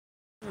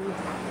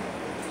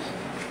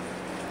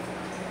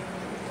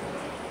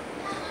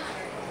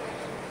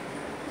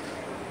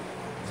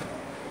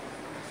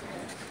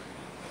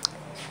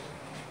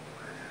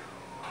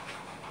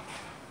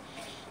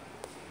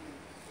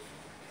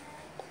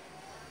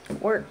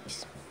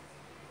works.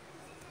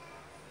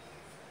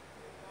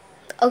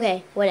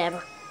 Okay,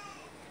 whatever.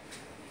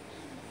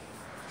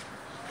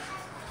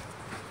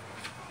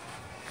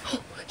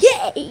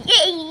 Yay, yay,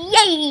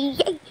 yay,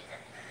 yay.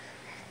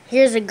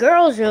 Here's the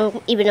girls'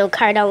 room, even though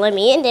Car don't let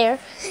me in there.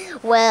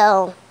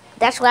 Well,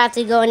 that's why I have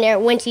to go in there.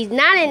 When she's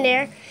not in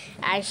there,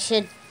 I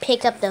should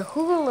pick up the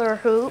Hula-r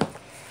Hoop.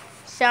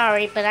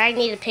 Sorry, but I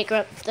need to pick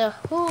up the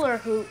Hula-r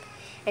Hoop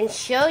and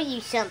show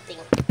you something.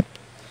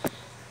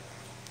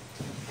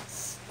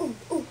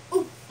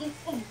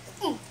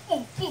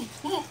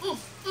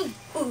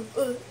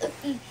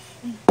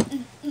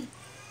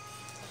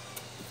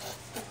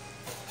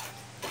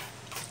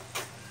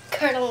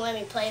 Car don't let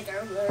me play the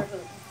Hula-r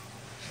Hoop.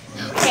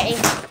 Okay.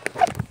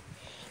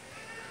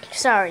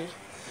 Sorry.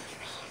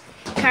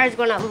 Car's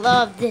gonna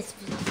love this.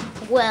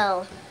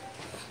 Well,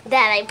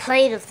 that I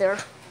played with her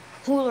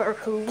Hula-r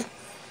Hoop.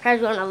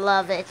 Car's gonna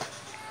love it.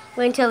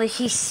 Wait until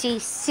she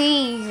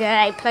sees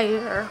that I play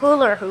her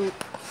Hula-r Hoop.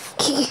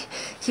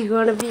 She's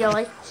gonna be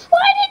like,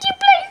 "Why did you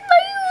play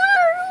my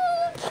Hula-r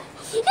Hoop?"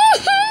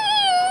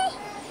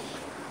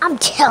 I'm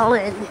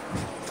telling.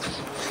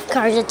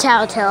 Car's a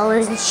tattletale,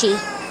 isn't she?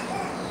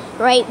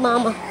 Right,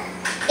 Mama?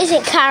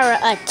 Isn't Kyra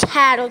a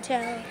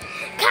tattletale?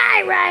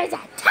 Kyra is a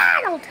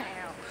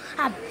tattletale!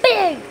 A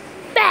big,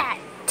 fat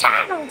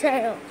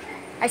tattletale!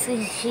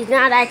 Actually, she's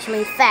not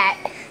actually fat.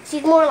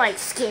 She's more like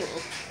skinny.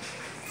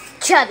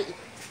 Chubby.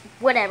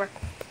 Whatever.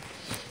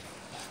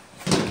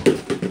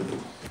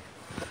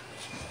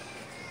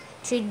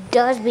 She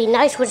does be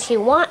nice when she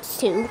wants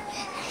to.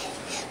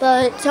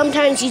 But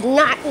sometimes she's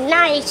not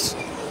nice.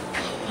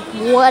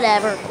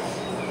 Whatever.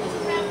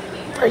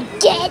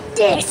 Forget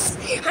this!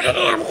 I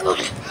am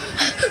gonna...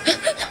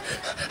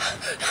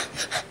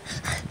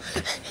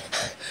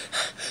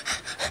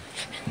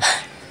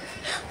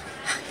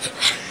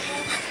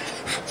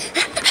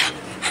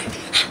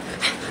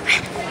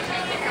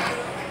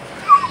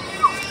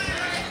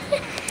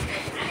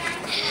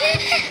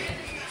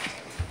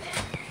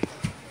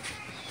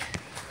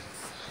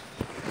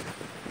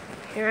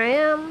 Here I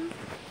am.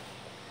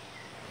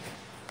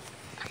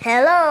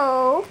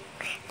 Hello.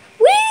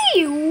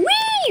 Wee,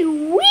 wee,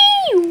 wee.